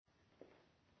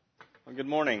Well, good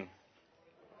morning.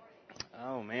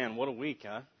 Oh man, what a week,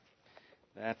 huh?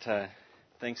 That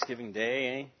Thanksgiving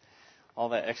Day, eh? All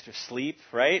that extra sleep,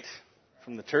 right?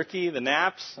 From the turkey, the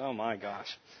naps. Oh my gosh.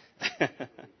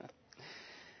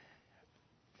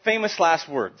 Famous last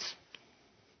words.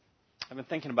 I've been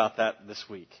thinking about that this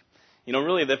week. You know,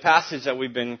 really the passage that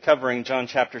we've been covering, John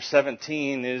chapter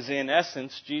 17, is in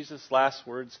essence Jesus' last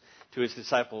words to his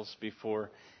disciples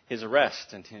before his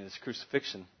arrest and his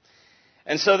crucifixion.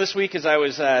 And so this week, as I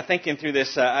was thinking through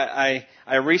this, I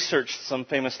researched some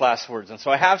famous last words. And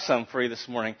so I have some for you this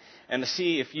morning, and to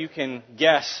see if you can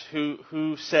guess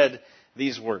who said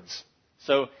these words.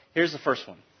 So here's the first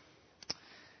one.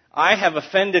 I have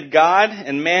offended God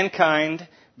and mankind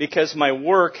because my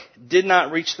work did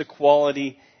not reach the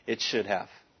quality it should have.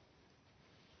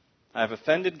 I have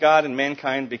offended God and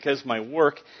mankind because my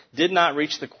work did not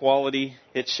reach the quality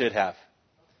it should have.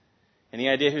 Any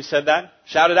idea who said that?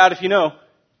 Shout it out if you know.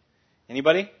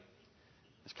 Anybody?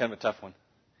 It's kind of a tough one.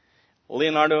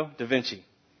 Leonardo da Vinci.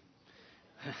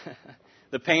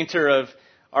 The painter of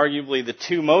arguably the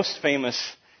two most famous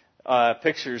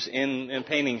pictures in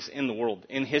paintings in the world,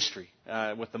 in history,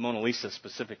 with the Mona Lisa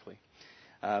specifically.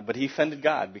 But he offended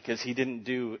God because he didn't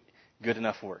do good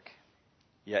enough work.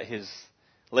 Yet his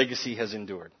legacy has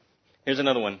endured. Here's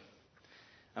another one.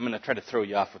 I'm going to try to throw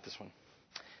you off with this one.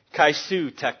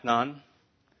 Kaisu teknon.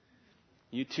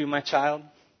 You too, my child?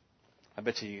 I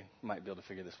bet you might be able to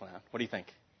figure this one out. What do you think?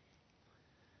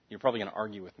 You're probably going to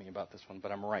argue with me about this one,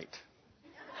 but I'm right.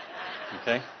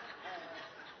 Okay?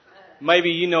 Maybe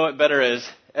you know it better as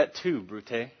et tu,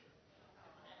 Brute.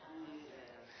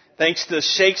 Thanks to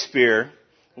Shakespeare,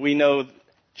 we know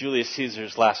Julius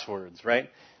Caesar's last words, right?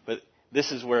 But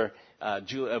this is where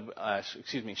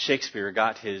Shakespeare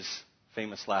got his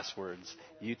famous last words.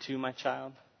 You too, my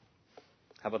child?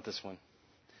 How about this one?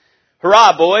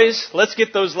 Hurrah, boys! Let's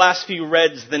get those last few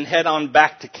reds, then head on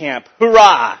back to camp.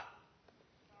 Hurrah!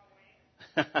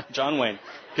 John Wayne.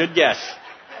 Good guess.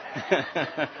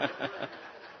 How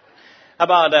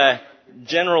about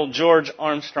General George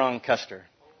Armstrong Custer?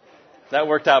 That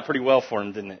worked out pretty well for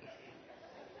him, didn't it?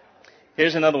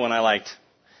 Here's another one I liked.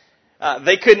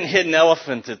 They couldn't hit an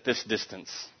elephant at this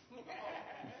distance.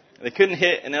 They couldn't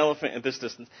hit an elephant at this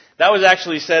distance. That was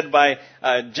actually said by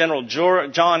General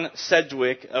John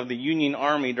Sedgwick of the Union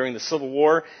Army during the Civil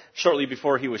War, shortly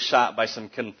before he was shot by some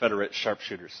Confederate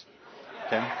sharpshooters.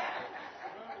 Okay?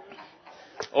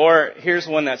 Or here's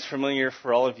one that's familiar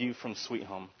for all of you from Sweet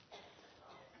Home.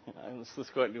 Let's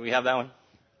go ahead. Do we have that one?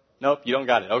 Nope, you don't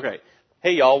got it. Okay.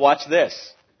 Hey, y'all, watch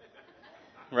this.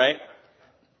 Right?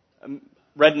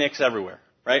 Rednecks everywhere.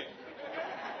 Right?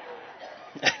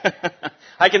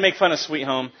 I can make fun of Sweet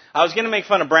Home. I was going to make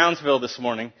fun of Brownsville this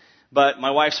morning, but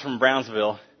my wife's from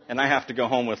Brownsville, and I have to go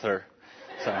home with her.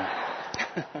 So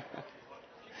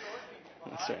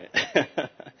that's right.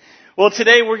 Well,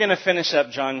 today we're going to finish up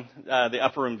John, the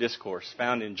Upper Room Discourse,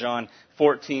 found in John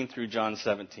 14 through John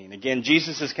 17. Again,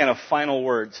 Jesus' kind of final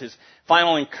words, his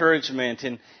final encouragement,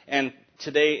 and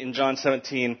today in John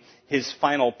 17, his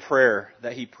final prayer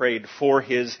that he prayed for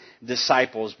his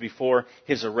disciples before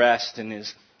his arrest and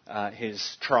his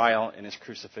trial and his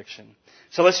crucifixion.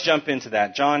 So let's jump into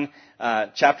that. John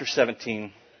chapter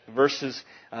 17, verses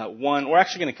 1. We're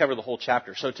actually going to cover the whole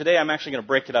chapter. So today I'm actually going to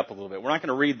break it up a little bit. We're not going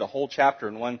to read the whole chapter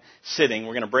in one sitting.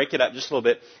 We're going to break it up just a little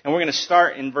bit. And we're going to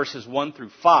start in verses 1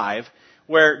 through 5,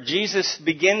 where Jesus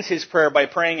begins his prayer by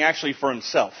praying actually for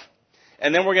himself.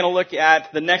 And then we're going to look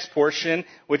at the next portion,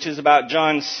 which is about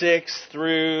John 6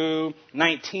 through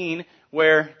 19,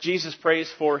 where Jesus prays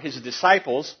for his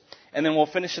disciples. And then we'll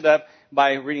finish it up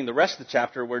by reading the rest of the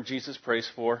chapter where Jesus prays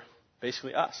for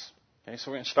basically us. Okay, so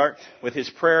we're going to start with his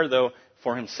prayer, though,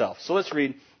 for himself. So let's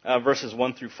read verses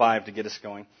 1 through 5 to get us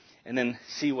going, and then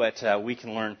see what we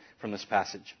can learn from this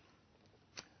passage.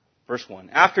 Verse 1.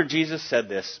 After Jesus said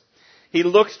this, he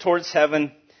looked towards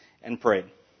heaven and prayed,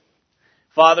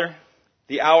 Father,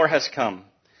 the hour has come.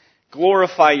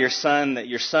 Glorify your Son, that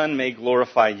your Son may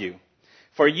glorify you.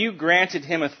 For you granted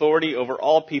him authority over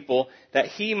all people, that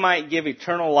he might give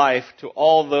eternal life to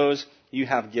all those you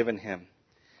have given him.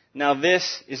 Now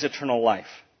this is eternal life,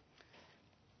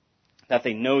 that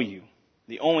they know you,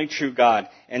 the only true God,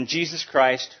 and Jesus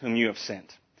Christ, whom you have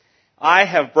sent. I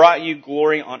have brought you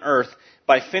glory on earth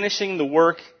by finishing the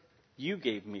work you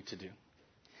gave me to do.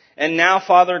 And now,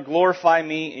 Father, glorify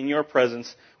me in your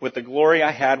presence with the glory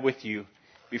I had with you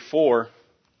before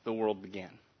the world began.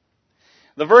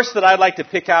 The verse that I'd like to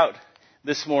pick out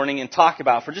this morning and talk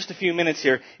about for just a few minutes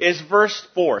here is verse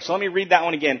 4. So let me read that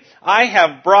one again. I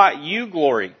have brought you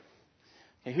glory.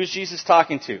 Okay, who's Jesus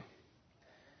talking to?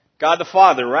 God the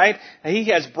Father, right? He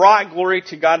has brought glory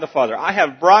to God the Father. I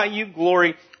have brought you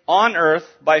glory on earth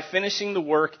by finishing the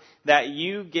work that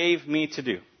you gave me to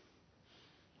do.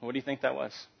 What do you think that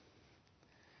was?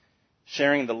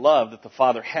 Sharing the love that the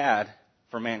Father had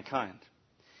for mankind.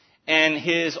 And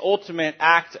His ultimate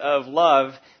act of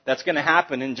love that's going to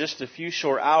happen in just a few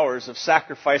short hours of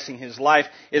sacrificing His life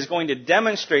is going to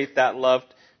demonstrate that love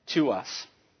to us.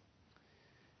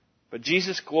 But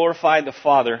Jesus glorified the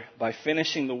Father by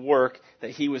finishing the work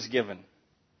that He was given.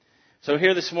 So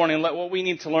here this morning, what we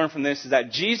need to learn from this is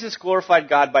that Jesus glorified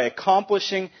God by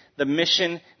accomplishing the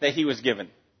mission that He was given.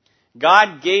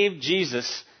 God gave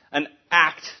Jesus an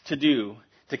act to do,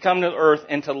 to come to earth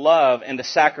and to love and to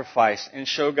sacrifice and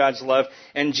show God's love.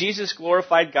 And Jesus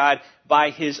glorified God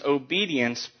by His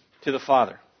obedience to the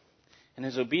Father. And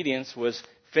His obedience was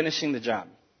finishing the job.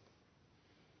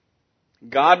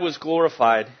 God was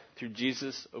glorified through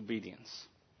Jesus' obedience.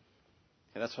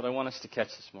 Okay, that's what I want us to catch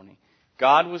this morning.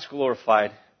 God was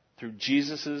glorified through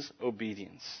Jesus'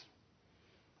 obedience.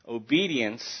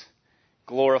 Obedience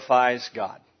glorifies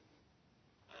God.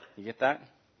 You get that?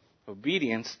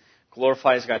 Obedience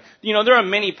glorifies God. You know, there are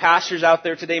many pastors out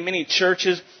there today, many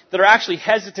churches that are actually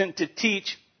hesitant to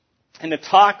teach and to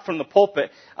talk from the pulpit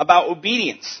about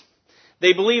obedience.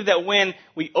 They believe that when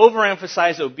we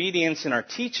overemphasize obedience in our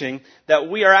teaching, that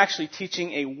we are actually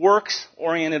teaching a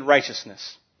works-oriented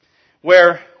righteousness,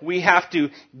 where we have to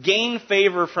gain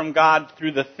favor from God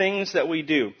through the things that we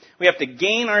do. We have to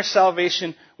gain our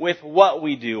salvation with what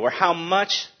we do or how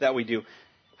much that we do.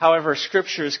 However,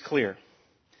 Scripture is clear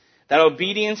that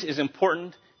obedience is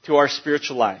important to our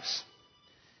spiritual lives.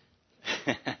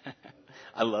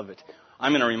 I love it.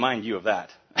 I'm going to remind you of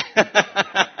that.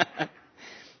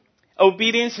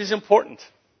 Obedience is important.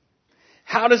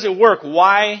 How does it work?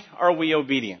 Why are we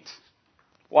obedient?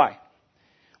 Why?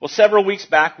 Well, several weeks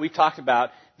back, we talked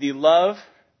about the love,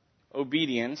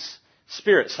 obedience,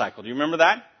 spirit cycle. Do you remember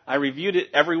that? I reviewed it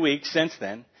every week since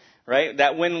then, right?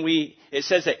 That it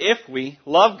says that if we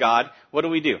love God, what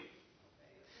do?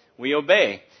 We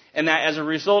obey. And that as a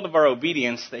result of our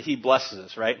obedience, that He blesses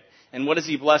us, right? And what does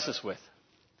He bless us with?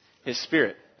 His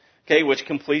Spirit, okay, which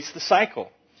completes the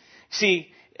cycle. See,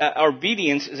 our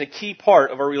obedience is a key part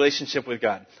of our relationship with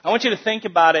God. I want you to think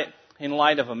about it in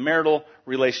light of a marital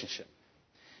relationship.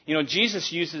 You know,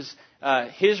 Jesus uses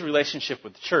His relationship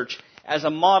with the church as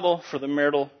a model for the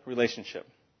marital relationship.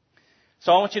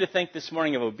 So I want you to think this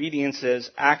morning of obedience as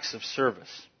acts of service.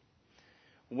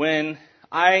 When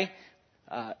I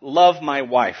love my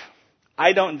wife,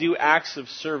 I don't do acts of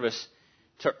service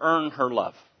to earn her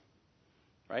love.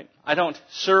 Right? I don't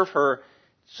serve her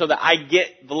so that I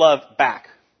get the love back.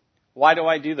 Why do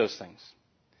I do those things?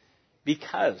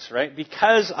 Because, right?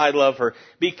 Because I love her.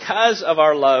 Because of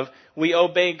our love, we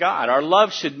obey God. Our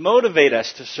love should motivate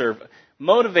us to serve,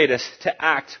 motivate us to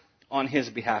act on His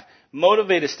behalf,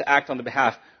 motivate us to act on the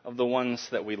behalf of the ones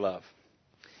that we love.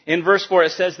 In verse 4,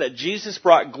 it says that Jesus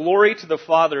brought glory to the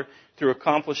Father through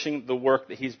accomplishing the work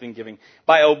that He's been giving.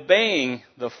 By obeying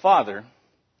the Father,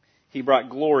 He brought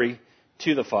glory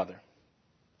to the Father.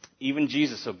 Even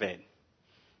Jesus obeyed.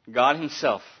 God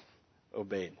Himself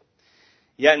obeyed.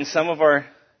 Yet in some of our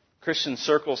Christian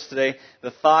circles today,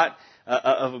 the thought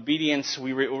of obedience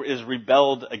is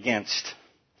rebelled against.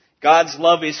 God's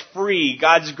love is free.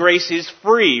 God's grace is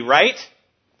free, right?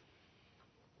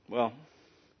 Well,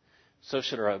 so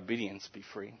should our obedience be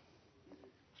free.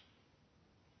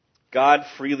 God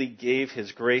freely gave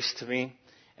His grace to me,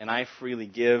 and I freely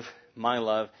give my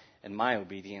love and my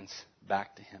obedience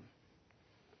back to Him.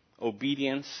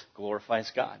 Obedience glorifies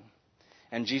God.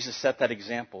 And Jesus set that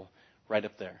example right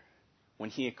up there. When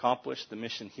He accomplished the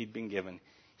mission He'd been given,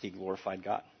 He glorified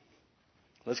God.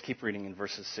 Let's keep reading in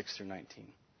verses 6 through 19.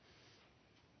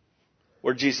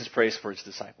 Where Jesus prays for His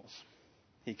disciples.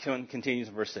 He continues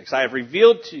in verse 6. I have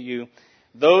revealed to you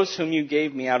those whom you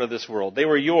gave me out of this world. They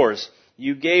were yours.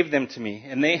 You gave them to me,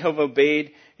 and they have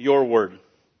obeyed your word.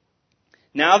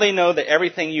 Now they know that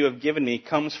everything you have given me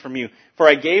comes from you. For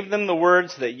I gave them the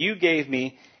words that you gave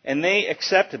me, and they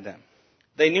accepted them.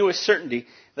 They knew with certainty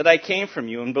that I came from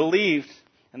you and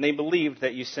they believed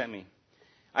that you sent me.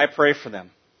 I pray for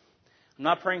them. I'm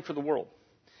not praying for the world,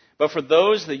 but for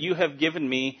those that you have given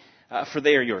me, for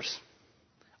they are yours.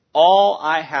 All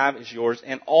I have is yours,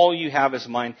 and all you have is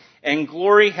mine, and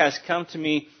glory has come to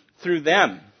me through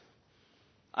them.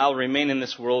 I'll remain in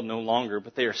this world no longer,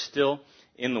 but they are still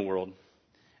in the world.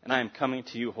 And I am coming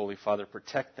to you, Holy Father.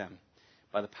 Protect them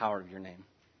by the power of your name,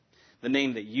 the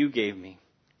name that you gave me,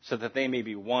 so that they may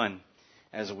be one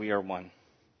as we are one.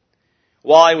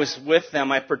 While I was with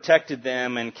them, I protected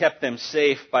them and kept them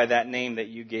safe by that name that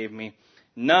you gave me.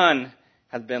 None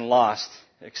had been lost,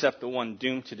 except the one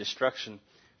doomed to destruction,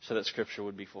 so that Scripture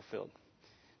would be fulfilled.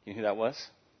 You know who that was?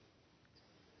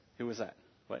 Who was that?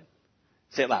 What?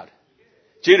 Say it loud.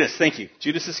 Judas, thank you.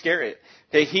 Judas Iscariot.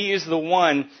 Okay, he is the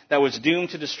one that was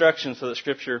doomed to destruction so that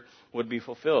Scripture would be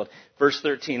fulfilled. Verse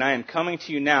 13, I am coming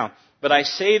to you now, but I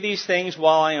say these things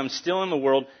while I am still in the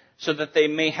world, so that they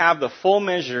may have the full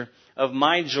measure of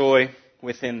my joy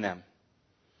within them.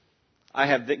 I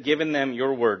have given them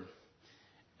your word,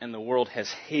 and the world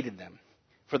has hated them.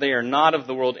 For they are not of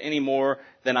the world any more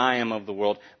than I am of the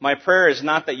world. My prayer is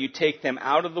not that you take them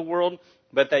out of the world,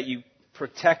 but that you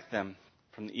protect them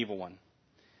from the evil one.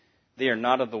 They are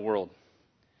not of the world,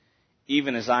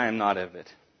 even as I am not of it.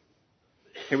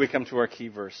 Here we come to our key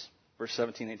verse, verse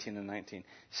 17, 18, and 19.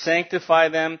 Sanctify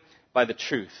them by the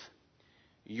truth.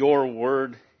 Your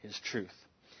word is truth.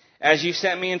 As you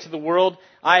sent me into the world,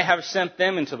 I have sent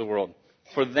them into the world.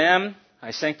 For them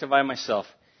I sanctify myself,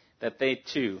 that they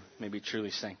too may be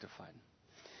truly sanctified.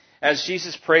 As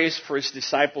Jesus prays for his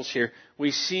disciples here,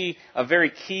 we see a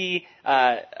very key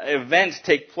event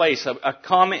take place, a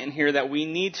comment in here that we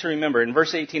need to remember. In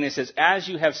verse 18 it says, as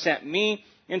you have sent me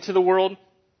into the world,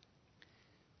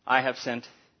 I have sent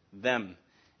them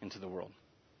into the world.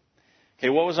 Okay,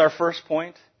 what was our first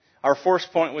point? Our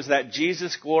first point was that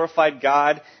Jesus glorified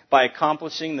God by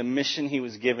accomplishing the mission he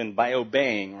was given, by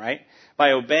obeying, right?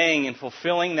 By obeying and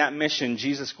fulfilling that mission,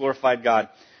 Jesus glorified God.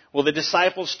 Well, the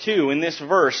disciples too, in this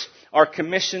verse, are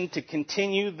commissioned to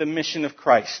continue the mission of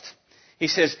Christ. He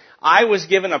says, I was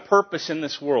given a purpose in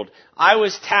this world. I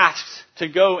was tasked to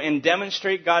go and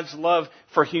demonstrate God's love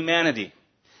for humanity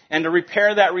and to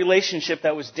repair that relationship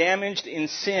that was damaged in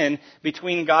sin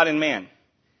between God and man.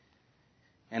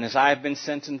 And as I have been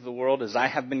sent into the world, as I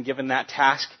have been given that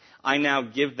task, I now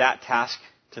give that task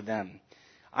to them.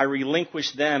 I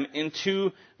relinquish them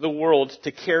into the world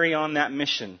to carry on that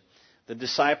mission. The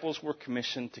disciples were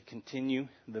commissioned to continue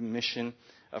the mission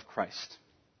of Christ.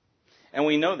 And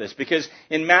we know this because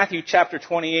in Matthew chapter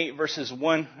 28 verses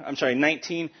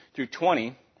 19 through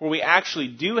 20, where we actually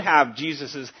do have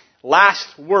Jesus'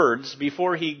 last words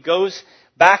before he goes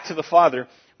back to the Father,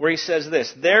 where he says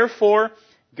this, therefore,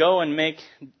 go and make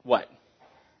what?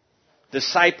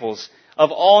 Disciples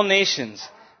of all nations,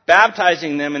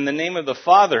 baptizing them in the name of the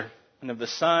Father and of the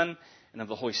Son and of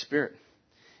the Holy Spirit,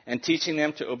 and teaching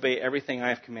them to obey everything I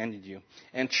have commanded you.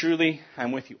 And truly,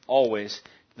 I'm with you always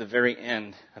to the very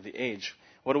end of the age.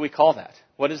 What do we call that?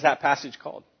 What is that passage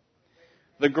called?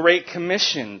 The Great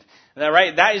Commission.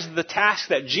 Right? That is the task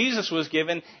that Jesus was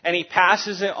given, and he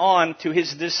passes it on to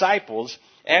his disciples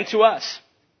and to us.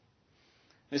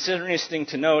 It's interesting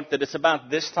to note that it's about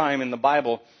this time in the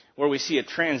Bible where we see a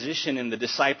transition in the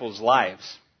disciples'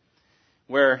 lives,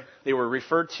 where they were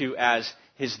referred to as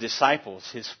his disciples,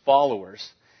 his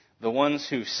followers, the ones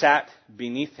who sat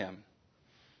beneath him.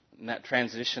 And that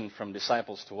transition from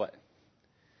disciples to what?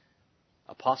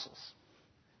 Apostles.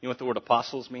 You know what the word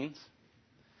apostles means?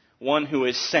 One who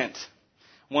is sent.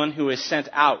 One who is sent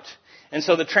out. And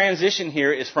so the transition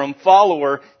here is from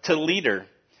follower to leader.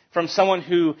 From someone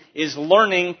who is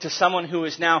learning to someone who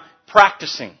is now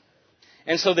practicing.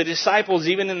 And so the disciples,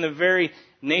 even in the very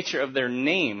nature of their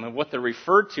name, of what they're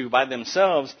referred to by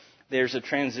themselves, there's a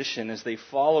transition as they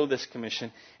follow this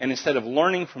commission. And instead of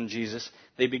learning from Jesus,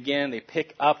 they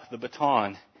pick up the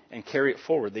baton and carry it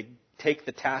forward. They take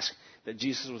the task that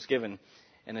Jesus was given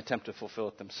and attempt to fulfill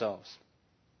it themselves.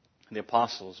 The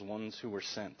apostles, ones who were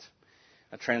sent.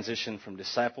 A transition from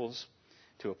disciples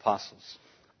to apostles.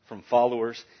 From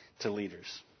followers to leaders.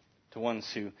 To ones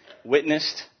who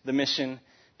witnessed the mission,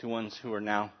 to ones who are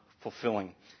now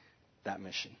fulfilling that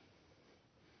mission.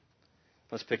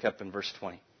 Let's pick up in verse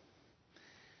 20.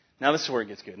 Now this is where it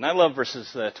gets good. And I love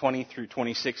verses 20 through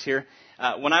 26 here.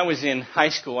 When I was in high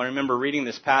school, I remember reading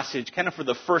this passage kind of for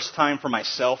the first time for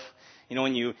myself. You know,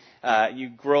 when you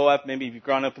grow up, maybe you've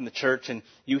grown up in the church and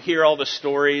you hear all the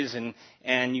stories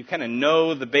and you kind of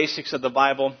know the basics of the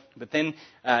Bible, but then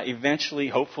eventually,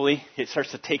 hopefully, it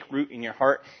starts to take root in your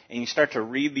heart and you start to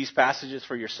read these passages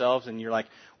for yourselves and you're like,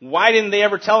 why didn't they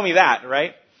ever tell me that,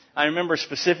 right? I remember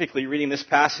specifically reading this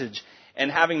passage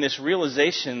and having this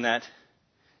realization that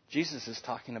Jesus is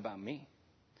talking about me.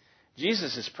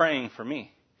 Jesus is praying for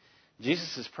me.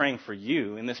 Jesus is praying for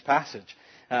you in this passage.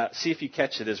 See if you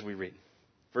catch it as we read.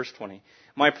 Verse 20.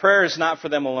 My prayer is not for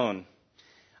them alone.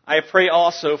 I pray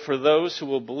also for those who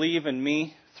will believe in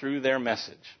me through their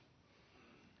message.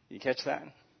 You catch that?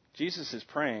 Jesus is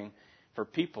praying for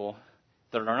people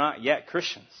that are not yet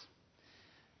Christians.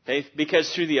 Okay?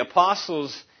 Because through the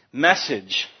apostles'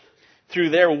 message,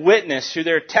 through their witness, through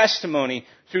their testimony,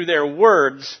 through their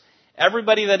words,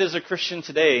 everybody that is a Christian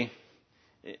today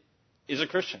is a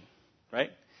Christian,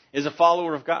 right? Is a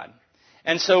follower of God.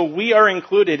 And so we are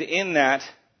included in that,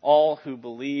 all who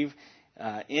believe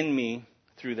in me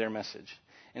through their message.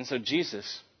 And so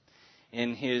Jesus,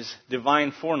 in his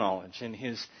divine foreknowledge, in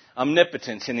his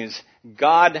omnipotence, in his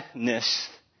godness,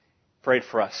 prayed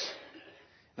for us.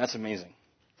 And that's amazing.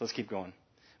 Let's keep going.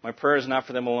 My prayer is not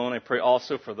for them alone. I pray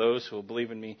also for those who will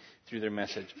believe in me through their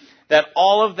message. That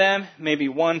all of them may be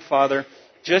one, Father,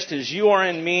 just as you are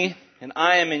in me and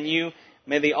I am in you.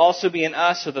 May they also be in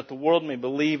us, so that the world may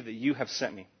believe that you have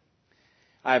sent me.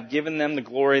 I have given them the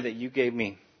glory that you gave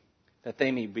me, that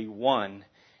they may be one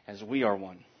as we are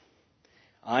one.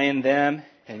 I in them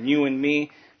and you in me,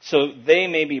 so they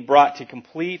may be brought to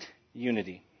complete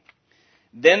unity.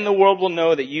 Then the world will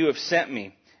know that you have sent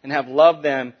me and have loved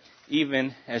them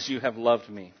even as you have loved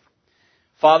me.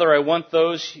 Father, I want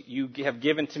those you have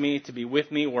given to me to be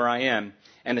with me where I am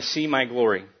and to see my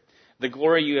glory. The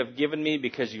glory you have given me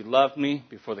because you loved me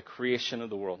before the creation of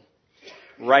the world.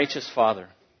 Righteous Father,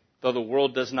 though the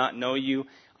world does not know you,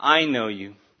 I know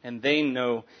you, and they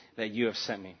know that you have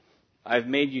sent me. I have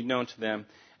made you known to them,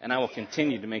 and I will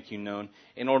continue to make you known,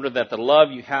 in order that the love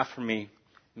you have for me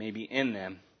may be in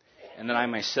them, and that I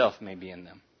myself may be in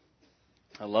them.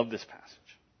 I love this passage.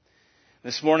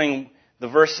 This morning, the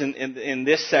verse in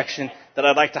this section that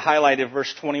I'd like to highlight is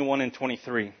verse 21 and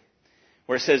 23.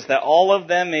 Where it says that all of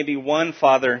them may be one,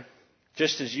 Father,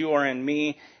 just as you are in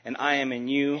me and I am in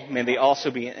you. May they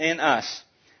also be in us,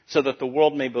 so that the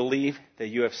world may believe that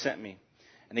you have sent me.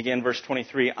 And again, verse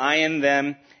 23, I in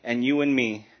them and you in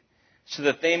me, so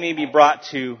that they may be brought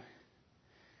to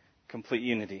complete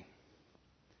unity.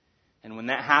 And when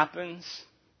that happens,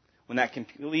 when that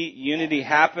complete unity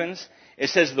happens,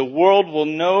 it says the world will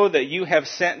know that you have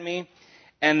sent me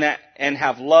and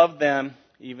have loved them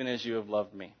even as you have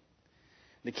loved me.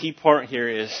 The key part here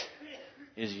is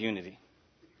unity.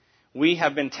 We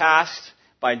have been tasked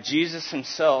by Jesus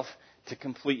himself to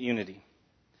complete unity.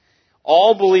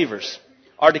 All believers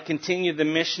are to continue the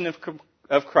mission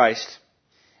of Christ,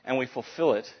 and we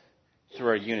fulfill it through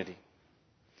our unity.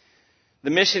 The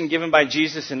mission given by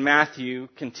Jesus in Matthew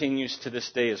continues to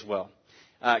this day as well,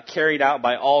 carried out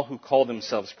by all who call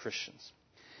themselves Christians.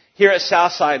 Here at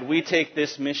Southside, we take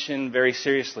this mission very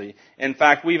seriously. In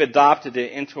fact, we've adopted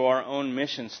it into our own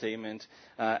mission statement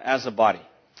as a body.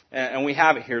 And we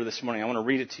have it here this morning. I want to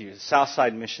read it to you. The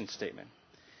Southside mission statement.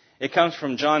 It comes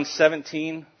from John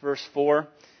 17, verse 4,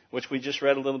 which we just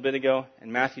read a little bit ago,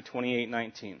 and Matthew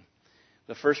 28:19.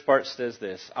 The first part says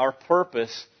this: our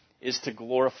purpose is to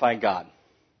glorify God,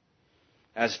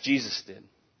 as Jesus did,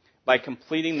 by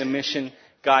completing the mission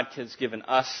God has given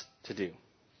us to do.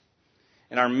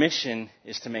 And our mission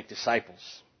is to make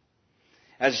disciples,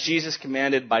 as Jesus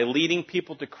commanded, by leading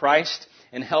people to Christ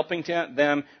and helping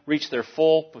them reach their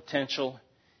full potential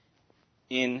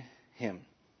in Him.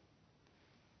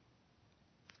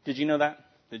 Did you know that?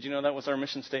 Did you know that was our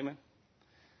mission statement?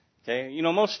 Okay, you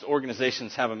know, most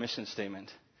organizations have a mission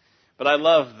statement. But I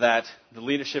love that the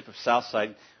leadership of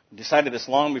Southside decided this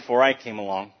long before I came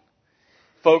along,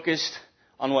 focused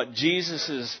on what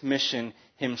Jesus' mission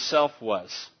himself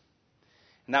was.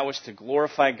 And that was to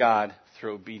glorify God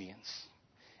through obedience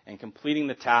and completing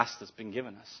the task that's been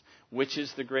given us, which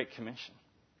is the Great Commission.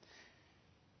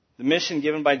 The mission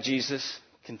given by Jesus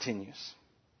continues.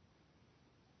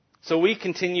 So we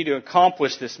continue to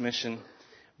accomplish this mission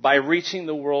by reaching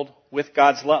the world with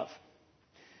God's love.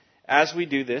 As we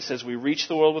do this, as we reach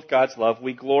the world with God's love,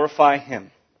 we glorify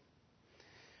Him.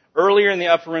 Earlier in the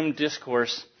Upper Room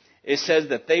Discourse, it says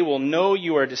that they will know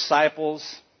you are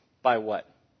disciples by what?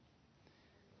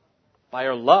 By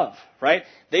your love, right?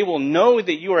 They will know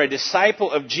that you are a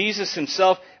disciple of Jesus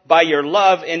Himself by your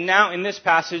love. And now in this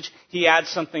passage, he adds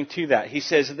something to that. He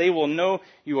says they will know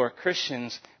you are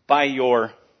Christians by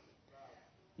your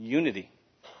unity.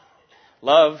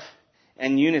 Love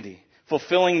and unity.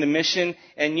 Fulfilling the mission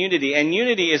and unity. And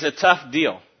unity is a tough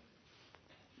deal.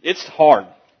 It's hard.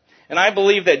 And I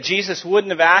believe that Jesus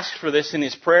wouldn't have asked for this in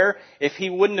His prayer if He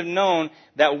wouldn't have known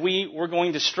that we were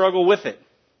going to struggle with it.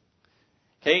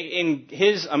 Okay, in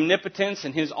His omnipotence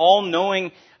and His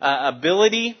all-knowing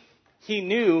ability, He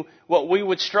knew what we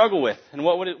would struggle with and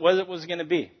what it was going to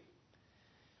be.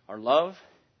 Our love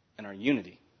and our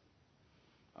unity.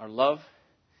 Our love,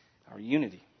 our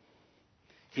unity.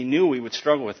 He knew we would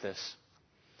struggle with this.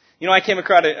 You know, I came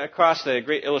across a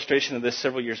great illustration of this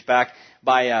several years back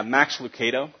by Max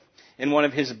Lucado. In one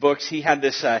of his books, he had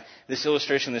this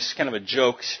illustration, this kind of a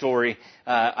joke story.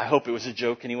 I hope it was a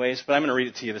joke anyways, but I'm going to read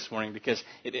it to you this morning because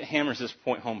it hammers this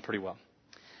point home pretty well.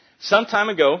 Some time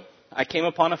ago, I came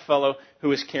upon a fellow who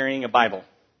was carrying a Bible.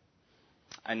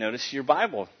 I noticed your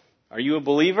Bible. Are you a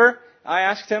believer? I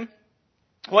asked him.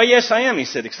 Why, yes, I am, he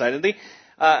said excitedly.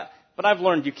 But I've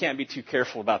learned you can't be too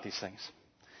careful about these things.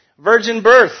 Virgin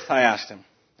birth, I asked him.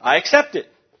 I accept it.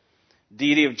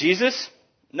 Deity of Jesus?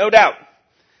 No doubt.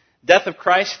 Death of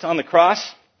Christ on the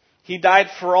cross? He died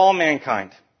for all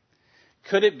mankind.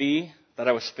 Could it be that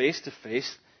I was face to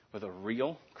face with a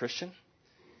real Christian?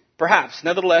 Perhaps.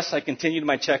 Nevertheless, I continued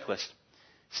my checklist.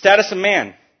 Status of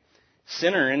man.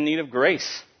 Sinner in need of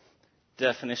grace.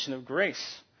 Definition of grace.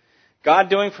 God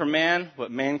doing for man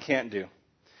what man can't do.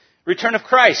 Return of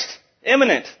Christ.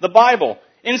 Imminent. The Bible.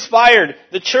 Inspired.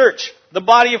 The church. The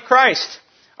body of Christ.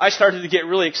 I started to get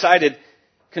really excited.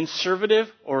 Conservative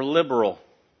or liberal?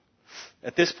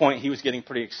 At this point, he was getting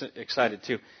pretty excited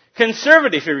too.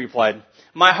 Conservative, he replied.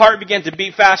 My heart began to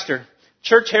beat faster.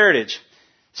 Church heritage.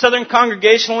 Southern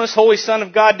Congregationalist, Holy Son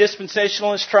of God,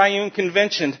 Dispensationalist, Triune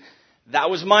Convention. That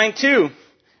was mine too.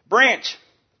 Branch.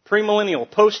 Premillennial,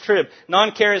 post-trib,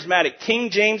 non-charismatic, King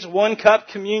James, one-cup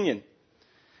communion.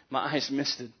 My eyes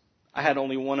misted. I had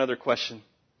only one other question.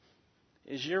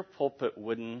 Is your pulpit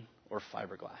wooden or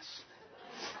fiberglass?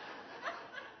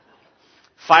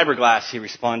 Fiberglass, he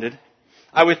responded.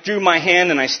 I withdrew my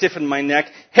hand and I stiffened my neck.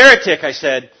 Heretic, I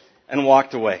said, and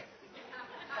walked away.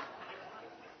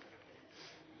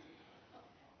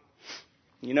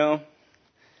 You know,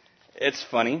 it's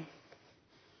funny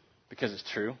because it's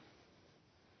true.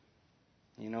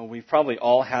 You know, we've probably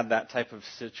all had that type of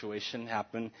situation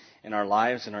happen in our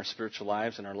lives, in our spiritual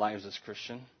lives, in our lives as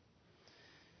Christian.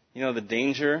 You know, the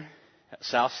danger at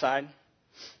Southside,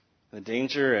 the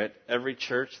danger at every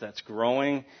church that's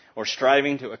growing or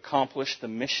striving to accomplish the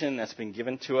mission that's been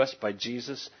given to us by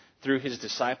Jesus through His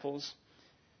disciples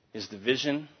is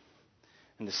division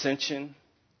and dissension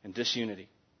and disunity.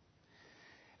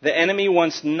 The enemy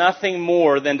wants nothing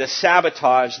more than to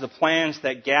sabotage the plans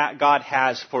that God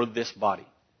has for this body.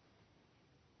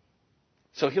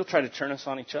 So he'll try to turn us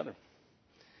on each other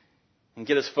and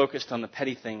get us focused on the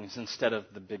petty things instead of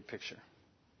the big picture.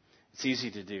 It's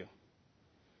easy to do.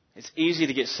 It's easy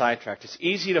to get sidetracked. It's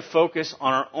easy to focus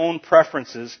on our own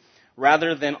preferences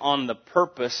rather than on the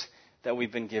purpose that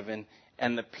we've been given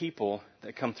and the people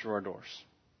that come through our doors.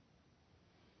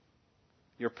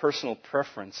 Your personal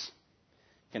preference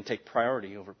can take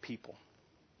priority over people.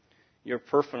 Your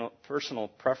personal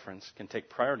preference can take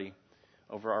priority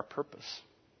over our purpose.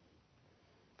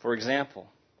 For example,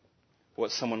 what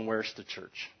someone wears to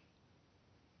church.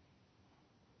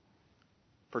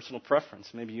 Personal preference.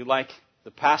 Maybe you like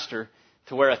the pastor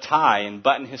to wear a tie and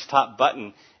button his top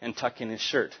button and tuck in his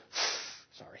shirt.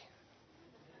 Sorry.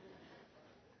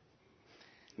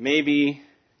 Maybe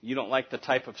you don't like the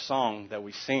type of song that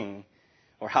we sing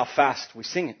or how fast we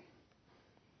sing it.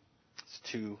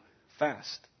 It's too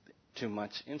fast, too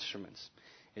much instruments.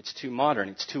 It's too modern,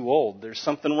 it's too old. There's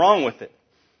something wrong with it.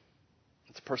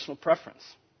 It's a personal preference.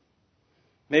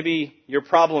 Maybe your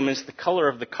problem is the color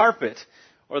of the carpet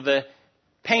or the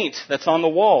paint that's on the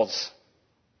walls.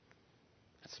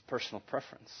 That's a personal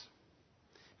preference.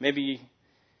 Maybe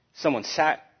someone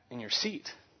sat in your seat.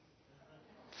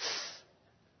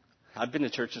 I've been to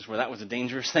churches where that was a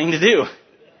dangerous thing to do.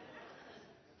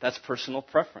 That's personal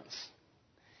preference.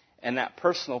 And that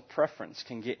personal preference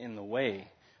can get in the way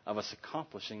of us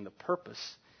accomplishing the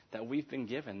purpose that we've been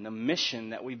given, the mission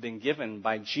that we've been given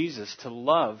by Jesus to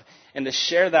love and to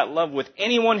share that love with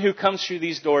anyone who comes through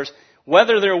these doors,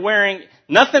 whether they're wearing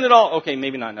nothing at all. Okay,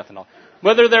 maybe not nothing at all.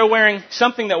 Whether they're wearing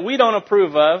something that we don't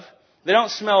approve of, they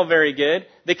don't smell very good,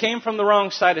 they came from the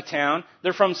wrong side of town,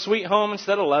 they're from Sweet Home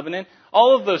instead of Lebanon,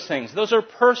 all of those things. Those are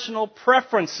personal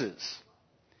preferences.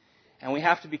 And we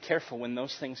have to be careful when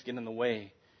those things get in the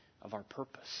way of our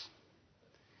purpose.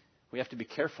 We have to be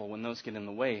careful when those get in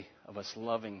the way of us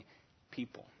loving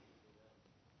people.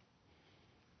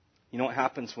 You know what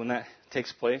happens when that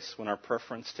takes place, when our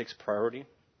preference takes priority?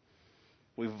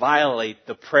 We violate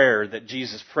the prayer that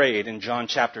Jesus prayed in John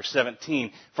chapter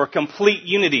 17 for complete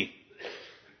unity.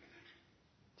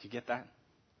 Do you get that?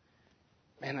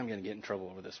 Man, I'm going to get in trouble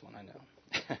over this one, I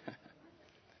know.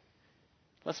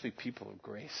 Let's be people of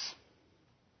grace.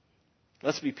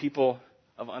 Let's be people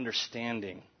of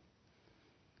understanding.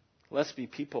 Let's be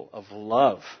people of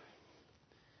love.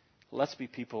 Let's be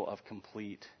people of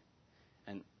complete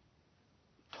and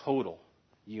total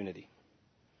unity.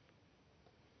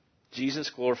 Jesus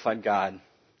glorified God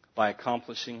by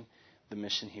accomplishing the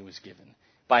mission He was given.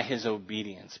 By His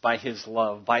obedience, by His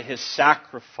love, by His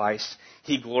sacrifice,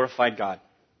 He glorified God.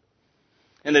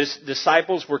 And the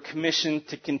disciples were commissioned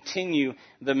to continue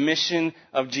the mission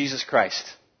of Jesus Christ.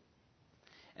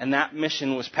 And that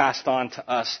mission was passed on to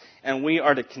us. And we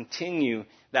are to continue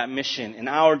that mission in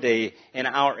our day, in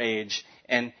our age.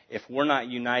 And if we're not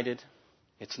united,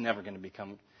 it's never going to be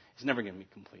complete. It's never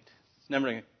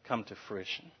going to come to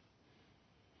fruition.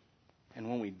 And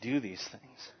when we do these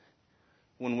things,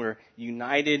 when we're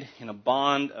united in a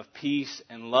bond of peace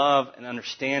and love and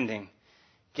understanding,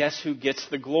 guess who gets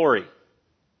the glory?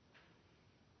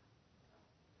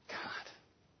 God.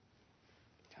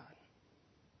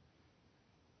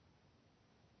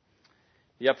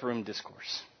 The Upper Room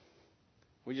Discourse.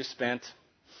 We just spent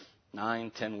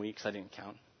 9-10 weeks, I didn't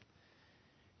count,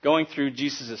 going through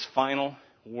Jesus' final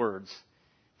words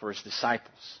for his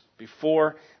disciples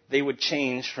before they would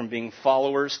change from being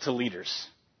followers to leaders.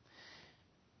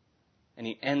 And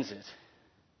he ends it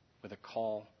with a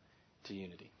call to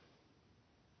unity.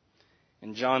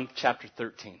 In John chapter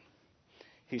 13,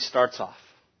 he starts off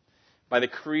by the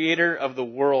creator of the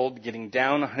world getting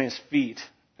down on his feet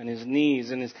and his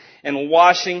knees and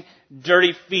washing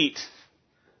dirty feet.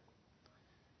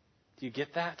 Do you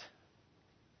get that?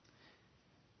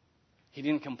 He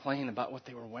didn't complain about what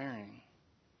they were wearing.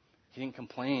 He didn't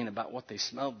complain about what they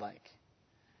smelled like.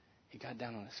 He got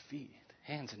down on his feet,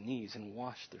 hands and knees, and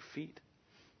washed their feet.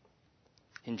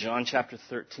 In John chapter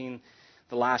 13,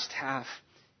 the last half,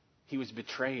 he was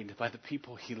betrayed by the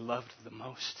people he loved the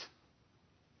most.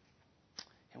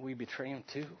 And we betray him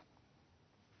too.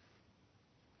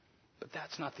 But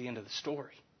that's not the end of the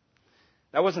story.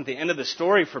 That wasn't the end of the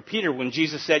story for Peter when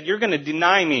Jesus said, "You're going to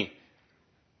deny me."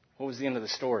 What was the end of the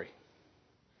story?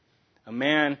 A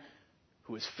man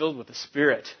who was filled with the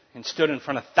Spirit and stood in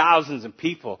front of thousands of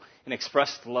people and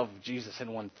expressed the love of Jesus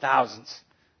and won thousands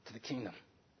to the kingdom.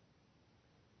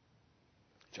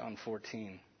 John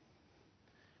 14.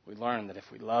 We learn that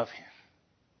if we love him,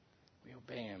 we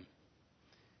obey him.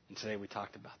 And today we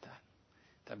talked about that.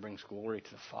 That brings glory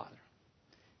to the Father.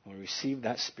 And we receive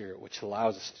that Spirit which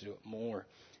allows us to do it more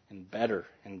and better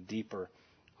and deeper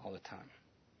all the time.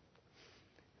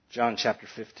 John chapter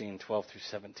 15, 12 through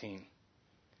 17.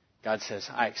 God says,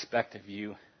 "I expect of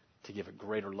you to give a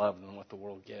greater love than what the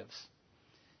world gives.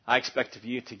 I expect of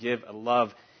you to give a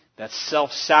love that's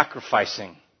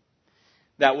self-sacrificing,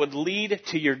 that would lead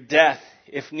to your death,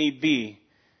 if need be,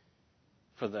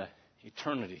 for the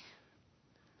eternity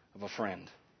of a friend."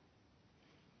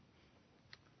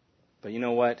 But you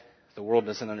know what? The world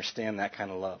doesn't understand that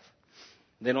kind of love.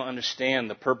 They don't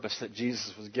understand the purpose that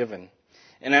Jesus was given.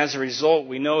 And as a result,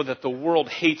 we know that the world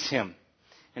hates him.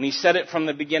 And he said it from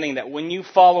the beginning that when you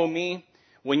follow me,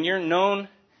 when you're known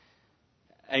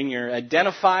and you're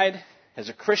identified as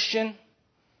a Christian,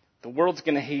 the world's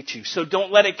going to hate you. So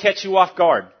don't let it catch you off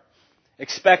guard.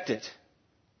 Expect it.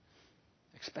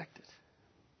 Expect it.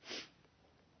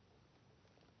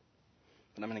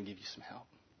 But I'm going to give you some help.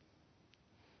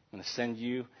 I'm going to send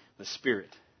you the Spirit,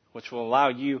 which will allow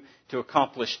you to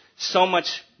accomplish so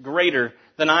much greater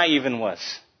than I even was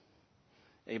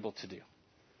able to do.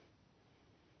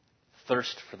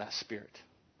 Thirst for that Spirit.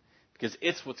 Because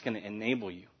it's what's going to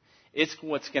enable you. It's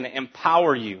what's going to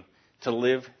empower you to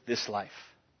live this life.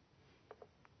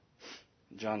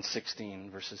 John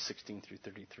 16, verses 16 through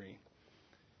 33.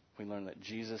 We learn that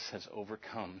Jesus has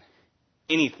overcome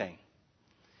anything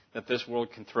that this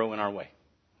world can throw in our way.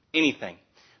 Anything.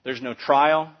 There's no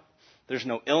trial. There's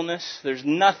no illness. There's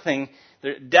nothing.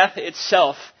 Death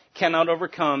itself cannot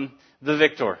overcome the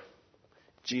victor.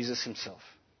 Jesus himself.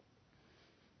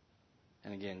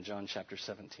 And again, John chapter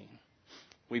 17.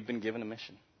 We've been given a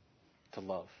mission to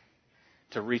love,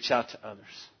 to reach out to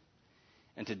others,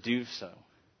 and to do so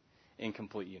in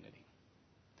complete unity.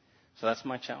 So that's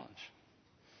my challenge.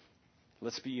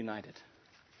 Let's be united.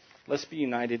 Let's be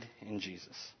united in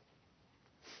Jesus.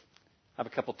 I have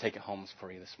a couple take-it-homes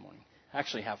for you this morning. I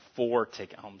actually have 4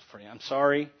 take-it-homes for you. I'm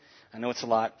sorry. I know it's a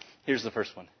lot. Here's the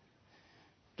first one.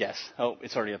 Guess. Oh,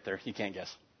 it's already up there. You can't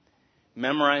guess.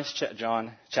 Memorize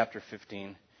John chapter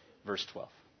 15, verse 12.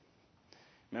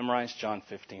 Memorize John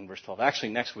 15, verse 12.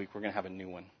 Actually, next week we're going to have a new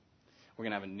one. We're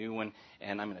going to have a new one,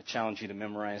 and I'm going to challenge you to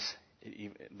memorize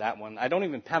that one. I don't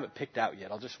even have it picked out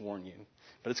yet. I'll just warn you.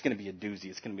 But it's going to be a doozy.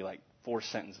 It's going to be like 4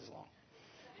 sentences long.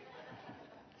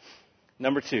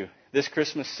 Number 2, this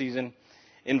Christmas season,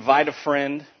 invite a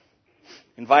friend,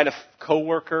 invite a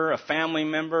coworker, a family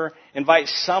member, invite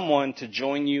someone to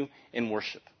join you in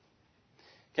worship.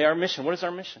 Okay, our mission. What is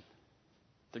our mission?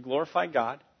 To glorify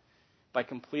God by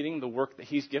completing the work that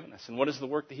he's given us. And what is the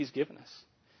work that he's given us?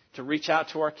 To reach out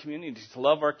to our community, to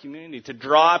love our community, to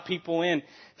draw people in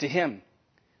to him.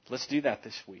 Let's do that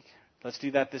this week. Let's do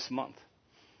that this month.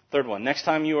 Third one, next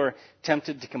time you are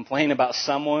tempted to complain about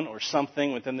someone or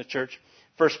something within the church,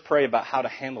 first pray about how to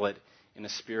handle it in a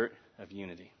spirit of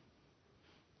unity.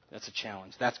 That's a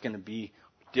challenge. That's going to be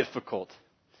difficult.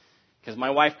 Because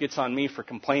my wife gets on me for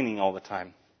complaining all the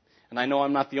time And I know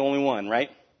I'm not the only one, right?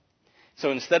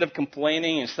 So instead of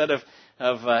complaining, instead of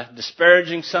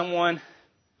disparaging someone,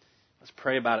 let's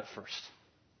pray about it first.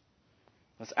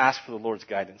 Let's ask for the Lord's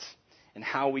guidance and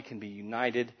how we can be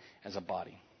united as a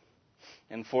body.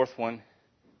 And fourth one,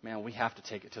 man, we have to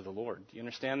take it to the Lord. Do you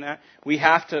understand that? We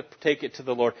have to take it to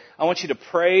the Lord. I want you to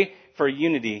pray for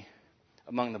unity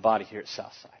among the body here at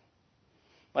Southside.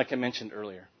 Like I mentioned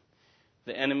earlier,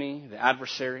 the enemy, the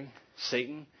adversary,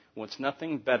 Satan, wants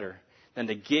nothing better than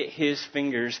to get his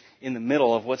fingers in the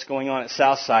middle of what's going on at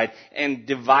Southside and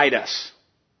divide us.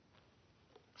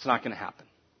 It's not going to happen.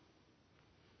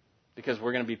 Because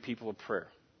we're going to be people of prayer.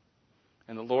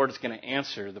 And the Lord is going to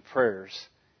answer the prayers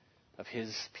of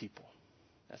His people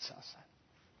at Southside.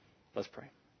 Let's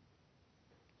pray.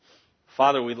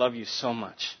 Father, we love You so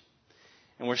much.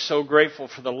 And we're so grateful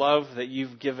for the love that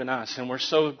You've given us. And we're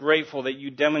so grateful that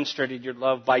You demonstrated Your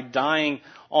love by dying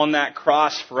on that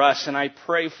cross for us. And I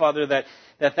pray, Father,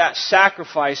 that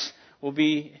sacrifice will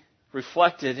be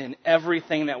reflected in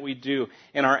everything that we do,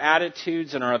 in our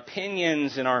attitudes, in our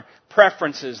opinions, in our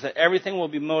preferences, that everything will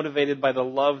be motivated by the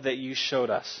love that You showed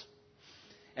us.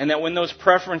 And that when those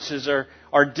preferences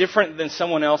are different than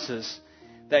someone else's,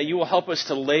 that You will help us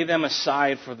to lay them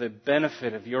aside for the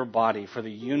benefit of Your body, for the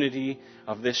unity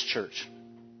of this church.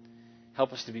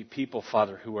 Help us to be people,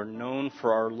 Father, who are known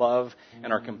for our love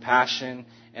and our compassion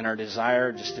and our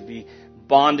desire just to be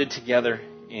bonded together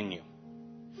in You.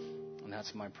 And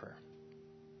that's my prayer.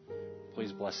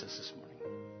 Please bless us this morning.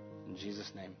 In Jesus'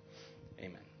 name,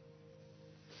 amen.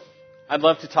 I'd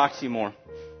love to talk to you more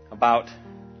about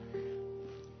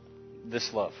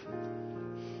this love.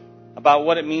 About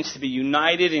what it means to be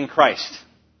united in Christ.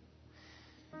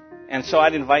 And so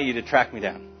I'd invite you to track me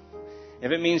down.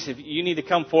 If it means if you need to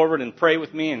come forward and pray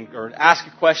with me or ask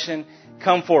a question,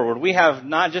 come forward. We have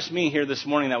not just me here this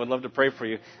morning that would love to pray for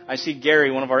you. I see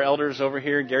Gary, one of our elders over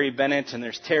here, Gary Bennett, and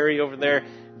there's Terry over there,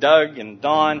 Doug and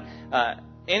Dawn.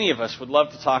 Any of us would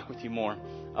love to talk with you more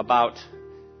about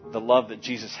the love that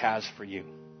Jesus has for you.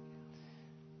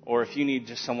 Or if you need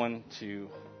just someone to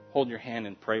hold your hand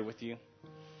and pray with you,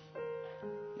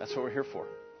 that's what we're here for.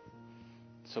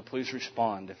 So please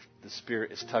respond if the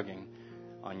Spirit is tugging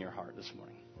on your heart this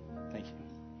morning. Thank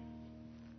you.